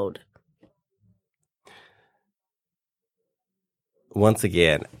child. Once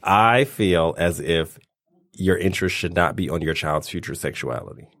again, I feel as if your interest should not be on your child's future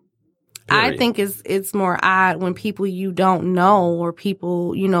sexuality. Period. I think it's more odd when people you don't know or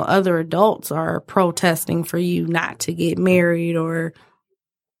people, other adults are protesting for you not to get married or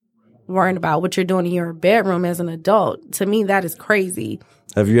worrying about what you're doing in your bedroom as an adult. To me, that is crazy.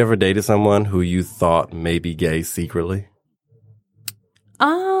 Have you ever dated someone who you thought may be gay secretly?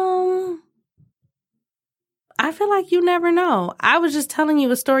 I feel like you never know. I was just telling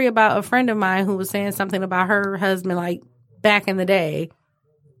you a story about a friend of mine who was saying something about her husband like back in the day.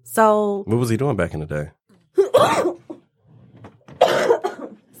 So what was he doing back in the day?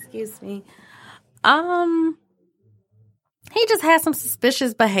 Excuse me. He just had some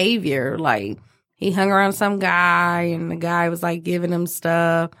suspicious behavior. Like he hung around some guy and the guy was like giving him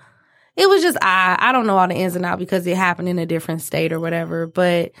stuff. It was just I don't know all the ins and outs because it happened in a different state or whatever.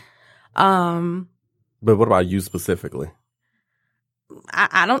 But what about you specifically?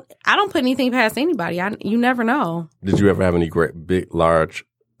 I don't put anything past anybody. You never know. Did you ever have any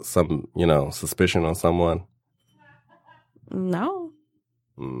suspicion on someone? No.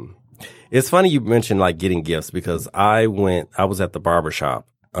 It's funny you mentioned like getting gifts because I was at the barbershop.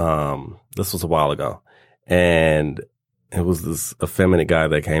 This was a while ago, and it was this effeminate guy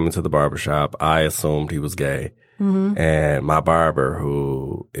that came into the barbershop. I assumed he was gay. Mm-hmm. And my barber,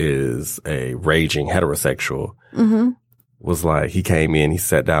 who is a raging heterosexual, was like, he came in, he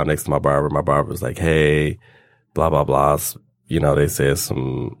sat down next to my barber. My barber was like, hey, blah, blah, blah. They said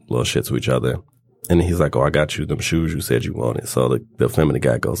some little shit to each other. And he's like, oh, I got you them shoes you said you wanted. So the feminine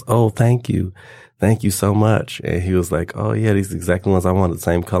guy goes, oh, thank you. Thank you so much. And he was like, oh, yeah, these are exactly ones I wanted, the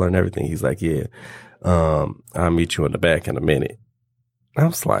same color and everything. He's like, yeah, I'll meet you in the back in a minute. I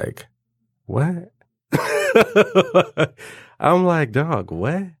was like, what? I'm like, dog,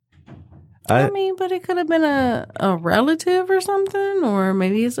 what? I mean, but it could have been a relative or something, or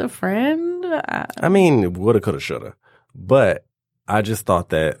maybe it's a friend. I mean, woulda, coulda, shoulda. But I just thought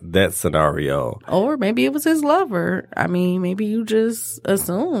that scenario. Or maybe it was his lover. I mean, maybe you just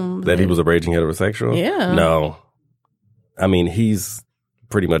assumed That he was a raging heterosexual? Yeah. No. I mean, he's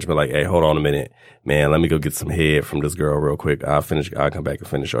pretty much been like, hey, hold on a minute. Man, let me go get some head from this girl real quick. I'll come back and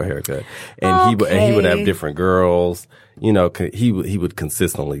finish your haircut. And he would have different girls. You know, he would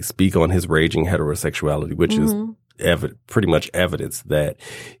consistently speak on his raging heterosexuality, which is pretty much evidence that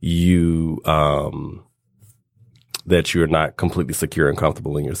that you're not completely secure and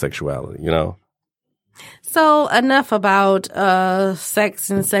comfortable in your sexuality, you know? So enough about sex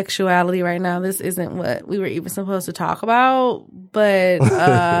and sexuality right now. This isn't what we were even supposed to talk about. But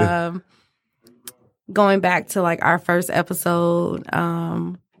going back to like our first episode,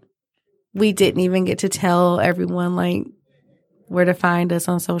 we didn't even get to tell everyone like where to find us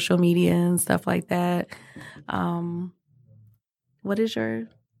on social media and stuff like that. What is your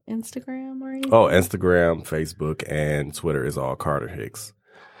Instagram or anything? Oh, Instagram, Facebook, and Twitter is all Carter Hicks.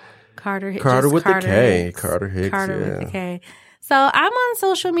 Carter with Carter the K. Hicks. Carter Hicks. Carter yeah. with the K. So I'm on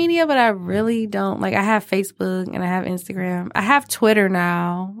social media, but I really don't like. I have Facebook and I have Instagram. I have Twitter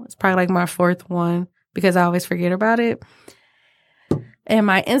now. It's probably like my fourth one because I always forget about it. And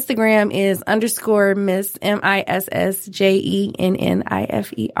my Instagram is _Miss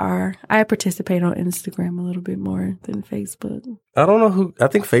MISSJENNIFER. I participate on Instagram a little bit more than Facebook. I don't know I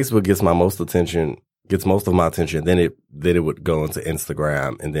think Facebook gets my most attention. Gets most of my attention, then it would go into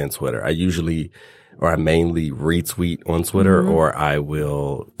Instagram and then Twitter. I mainly retweet on Twitter, or I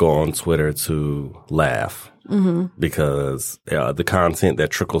will go on Twitter to laugh because the content that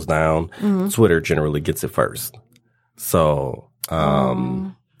trickles down, Twitter generally gets it first. So,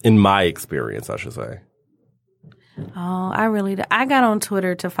 in my experience, I should say. Oh, I got on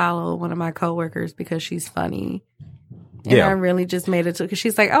Twitter to follow one of my coworkers because she's funny. And I really just made it because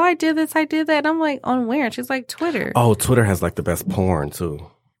she's like, oh, I did this, I did that. And I'm like, on where? And she's like, Twitter. Oh, Twitter has like the best porn too.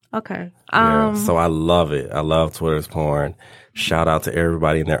 Okay. So I love it. I love Twitter's porn. Shout out to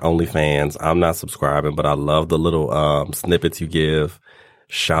everybody in their OnlyFans. I'm not subscribing, but I love the little snippets you give.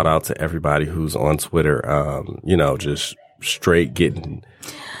 Shout out to everybody who's on Twitter. Just straight getting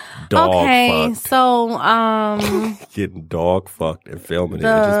dog fucked. So getting dog fucked and filming it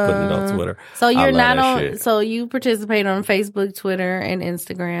and just putting it on Twitter. So you're not on shit. So you participate on Facebook, Twitter, and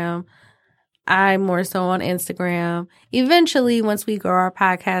Instagram. I'm more so on Instagram. Eventually, once we grow our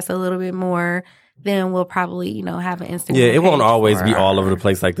podcast a little bit more, then we'll probably, have an Instagram. Yeah, it won't always be all over the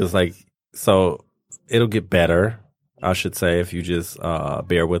place like this. Like, so it'll get better, I should say, if you just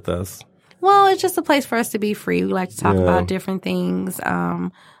bear with us. Well, it's just a place for us to be free. We like to talk about different things.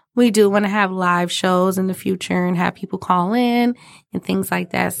 We do want to have live shows in the future and have people call in and things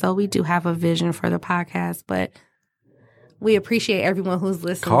like that. So we do have a vision for the podcast, but we appreciate everyone who's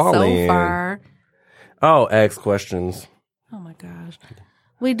listened so far. Oh, ask questions. Oh my gosh.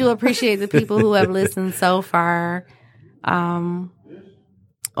 We do appreciate the people who have listened so far on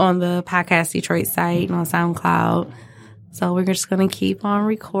the Podcast Detroit site and on SoundCloud. So we're just going to keep on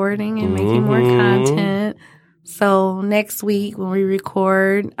recording and making more content. So next week when we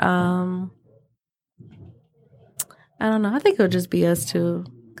record, I don't know. I think it'll just be us two.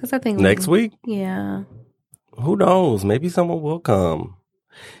 Cause I think next week? Yeah. Who knows? Maybe someone will come.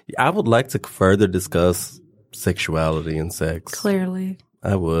 I would like to further discuss sexuality and sex. Clearly.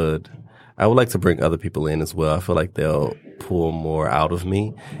 I would like to bring other people in as well. I feel like they'll pull more out of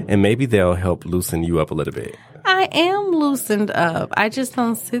me and maybe they'll help loosen you up a little bit. I am loosened up. I just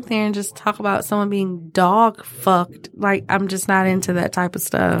don't sit there and just talk about someone being dog fucked. Like, I'm just not into that type of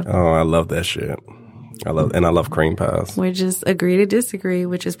stuff. Oh, I love that shit. I love cream pies. We just agree to disagree,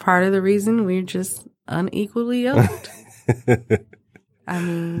 which is part of the reason we're just unequally yoked. I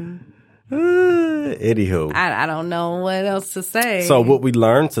mean... Anywho. I don't know what else to say. So what we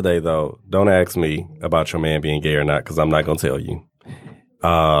learned today, though, don't ask me about your man being gay or not, because I'm not going to tell you.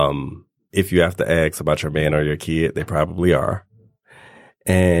 If you have to ask about your man or your kid, they probably are.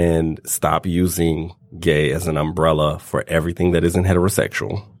 And stop using gay as an umbrella for everything that isn't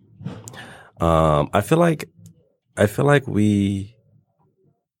heterosexual. I feel like we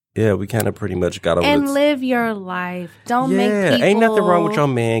kind of pretty much got over and live your life. Don't make people. Ain't nothing wrong with your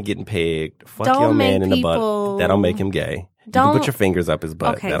man getting pegged. Fuck your man in the butt. That don't make him gay. You can put your fingers up his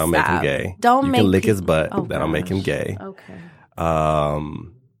butt. That don't make him gay. You can lick his butt. That don't make him gay. Okay.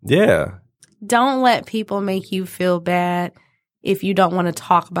 Yeah. Don't let people make you feel bad if you don't want to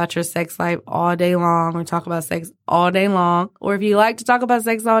talk about your sex life all day long or talk about sex all day long. Or if you like to talk about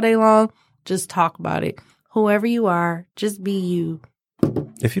sex all day long, just talk about it. Whoever you are, just be you.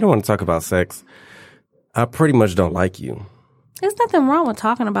 If you don't want to talk about sex, I pretty much don't like you. There's nothing wrong with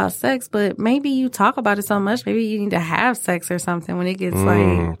talking about sex, but maybe you talk about it so much, maybe you need to have sex or something when it gets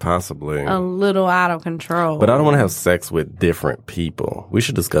possibly a little out of control. But I don't want to have sex with different people. We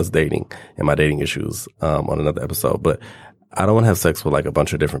should discuss dating and my dating issues on another episode. But I don't want to have sex with like a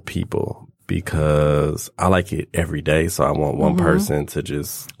bunch of different people because I like it every day. So I want one person to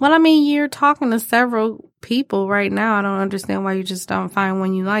just. Well, I mean, you're talking to several people right now. I don't understand why you just don't find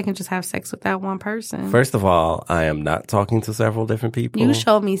one you like and just have sex with that one person. First of all, I am not talking to several different people. You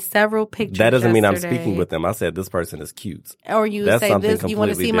showed me several pictures. That doesn't mean I'm yesterday. speaking with them. I said this person is cute. Or you That's say this, you want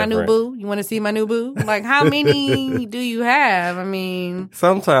to see my new boo? You want to see my new boo? Like, how many do you have? I mean.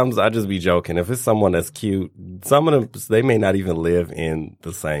 Sometimes I just be joking. If it's someone that's cute, some of them, they may not even live in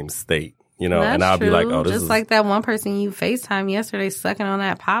the same state. You know, That's and I'll true. be like, oh, this just is like that one person you FaceTime yesterday sucking on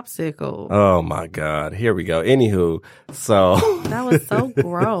that popsicle. Oh my God. Here we go. Anywho, so that was so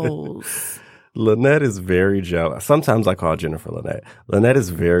gross. Lynette is very jealous. Sometimes I call Jennifer Lynette. Lynette is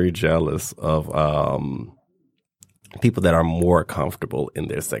very jealous of people that are more comfortable in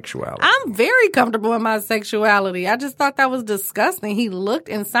their sexuality. I'm very comfortable in my sexuality. I just thought that was disgusting. He looked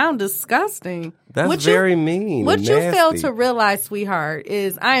and sounded disgusting. That's very mean. What and you nasty. fail to realize, sweetheart,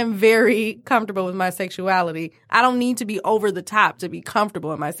 is I am very comfortable with my sexuality. I don't need to be over the top to be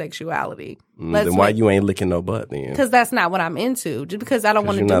comfortable in my sexuality. Then why you ain't licking no butt then? Because that's not what I'm into. Just because I don't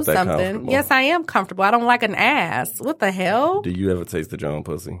want to do something. Yes, I am comfortable. I don't like an ass. What the hell? Do you ever taste the John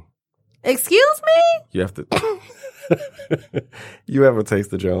pussy? Excuse me? You have to. You ever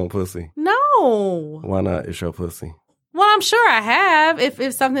taste the John pussy? No. Why not? It's your pussy. Well, I'm sure I have.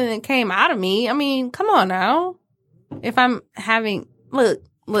 If something that came out of me, I mean, come on now. If I'm having,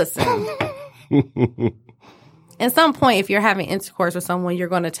 listen. At some point, if you're having intercourse with someone, you're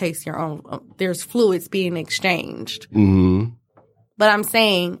going to taste your own. There's fluids being exchanged. Mm-hmm. But I'm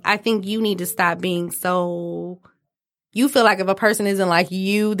saying, I think you need to stop being so. You feel like if a person isn't like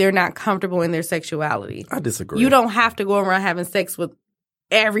you, they're not comfortable in their sexuality. I disagree. You don't have to go around having sex with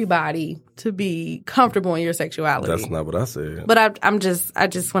everybody to be comfortable in your sexuality. That's not what I said. But I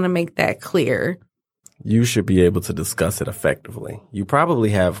just want to make that clear. You should be able to discuss it effectively. You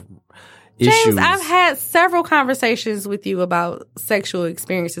probably have issues. James, I've had several conversations with you about sexual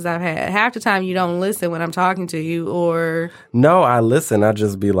experiences I've had. Half the time you don't listen when I'm talking to you or... No, I listen. I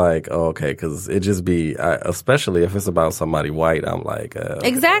just be like, oh, okay, because it just be, especially if it's about somebody white, I'm like...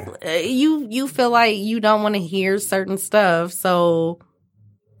 Exactly. Okay. You feel like you don't want to hear certain stuff, so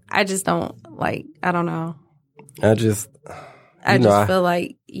I just don't, I don't know. I just feel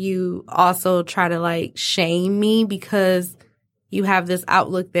like you also try to, shame me because... You have this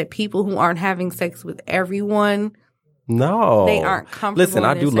outlook that people who aren't having sex with everyone, no, they aren't comfortable. Listen,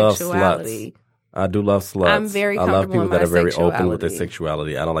 I do love sluts. I do love sluts. I'm very comfortable. I love people that are very sexuality. open with their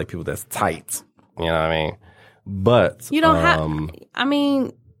sexuality. I don't like people that's tight. You know what I mean? But you don't have. I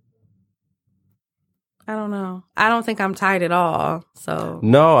mean, I don't know. I don't think I'm tight at all. So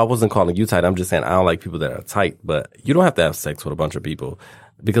no, I wasn't calling you tight. I'm just saying I don't like people that are tight. But you don't have to have sex with a bunch of people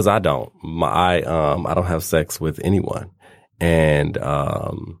because I don't. I don't have sex with anyone. And,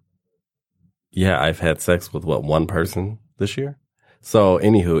 I've had sex with one person this year. So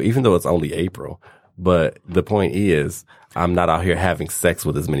anywho, even though it's only April, but the point is I'm not out here having sex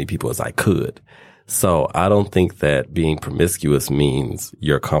with as many people as I could. So I don't think that being promiscuous means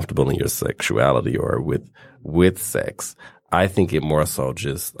you're comfortable in your sexuality or with sex. I think it more so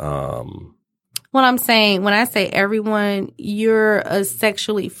just, What I'm saying, when I say everyone, you're a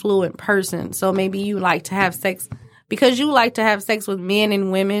sexually fluid person. So maybe you like to have sex. Because you like to have sex with men and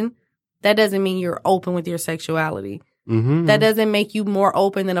women, that doesn't mean you're open with your sexuality. Mm-hmm. That doesn't make you more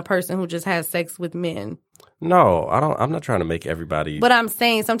open than a person who just has sex with men. No, I don't. I'm not trying to make everybody. But I'm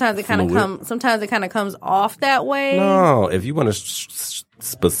saying sometimes it kind of comes off that way. No, if you want to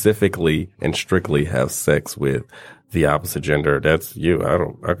specifically and strictly have sex with the opposite gender, that's you.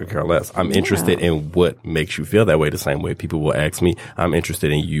 I could care less. I'm interested in what makes you feel that way. The same way people will ask me, I'm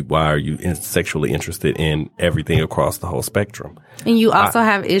interested in you. Why are you sexually interested in everything across the whole spectrum? And you also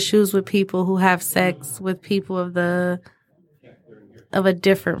have issues with people who have sex with people of a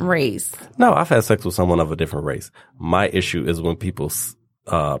different race. No, I've had sex with someone of a different race. My issue is when people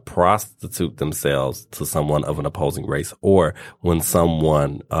prostitute themselves to someone of an opposing race, or when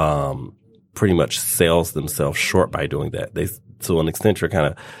someone pretty much sells themselves short by doing that. They, to an extent, you're kind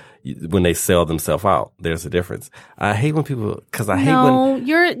of, when they sell themselves out, there's a difference. I hate when people, because I hate when.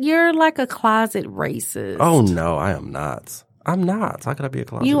 You're like a closet racist. Oh, no, I am not. I'm not. How could I be a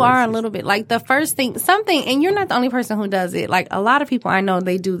closet You racist? are a little bit. Like the first thing, something, and you're not the only person who does it. Like a lot of people I know,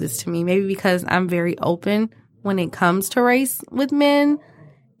 they do this to me. Maybe because I'm very open when it comes to race with men.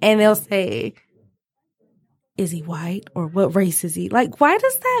 And they'll say, is he white or what race is he? Like, why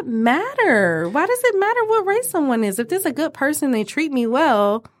does that matter? Why does it matter what race someone is? If there's a good person, they treat me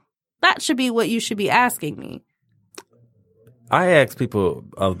well, that should be what you should be asking me. I ask people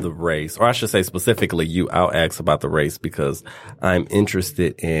of the race, or I should say specifically you, I'll ask about the race because I'm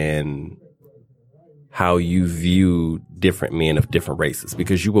interested in how you view different men of different races,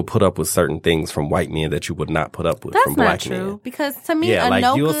 because you will put up with certain things from white men that you would not put up with from black men. That's not true. Because to me,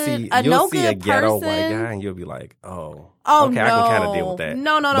 you'll see a ghetto white guy and you'll be like, okay, no. I can kind of deal with that.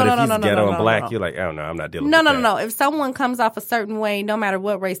 No. But if he's ghetto and black, you're like, oh no, I'm not dealing with that. No. If someone comes off a certain way, no matter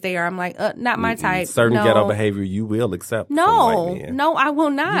what race they are, I'm like, not my type. Certain ghetto behavior you will accept from white men. No, I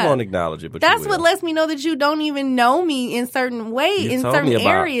will not. You won't acknowledge it, but that's what lets me know that you don't even know me in certain ways, in certain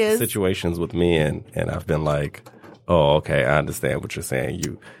areas. Situations with men, and I've been like, oh, okay, I understand what you're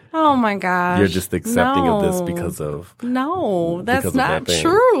saying. Oh my gosh. You're just accepting of this because of. No, that's not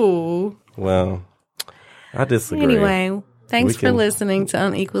true. Well, I disagree. Anyway, thanks for listening to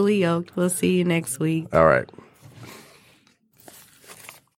Unequally Yoked. We'll see you next week. All right.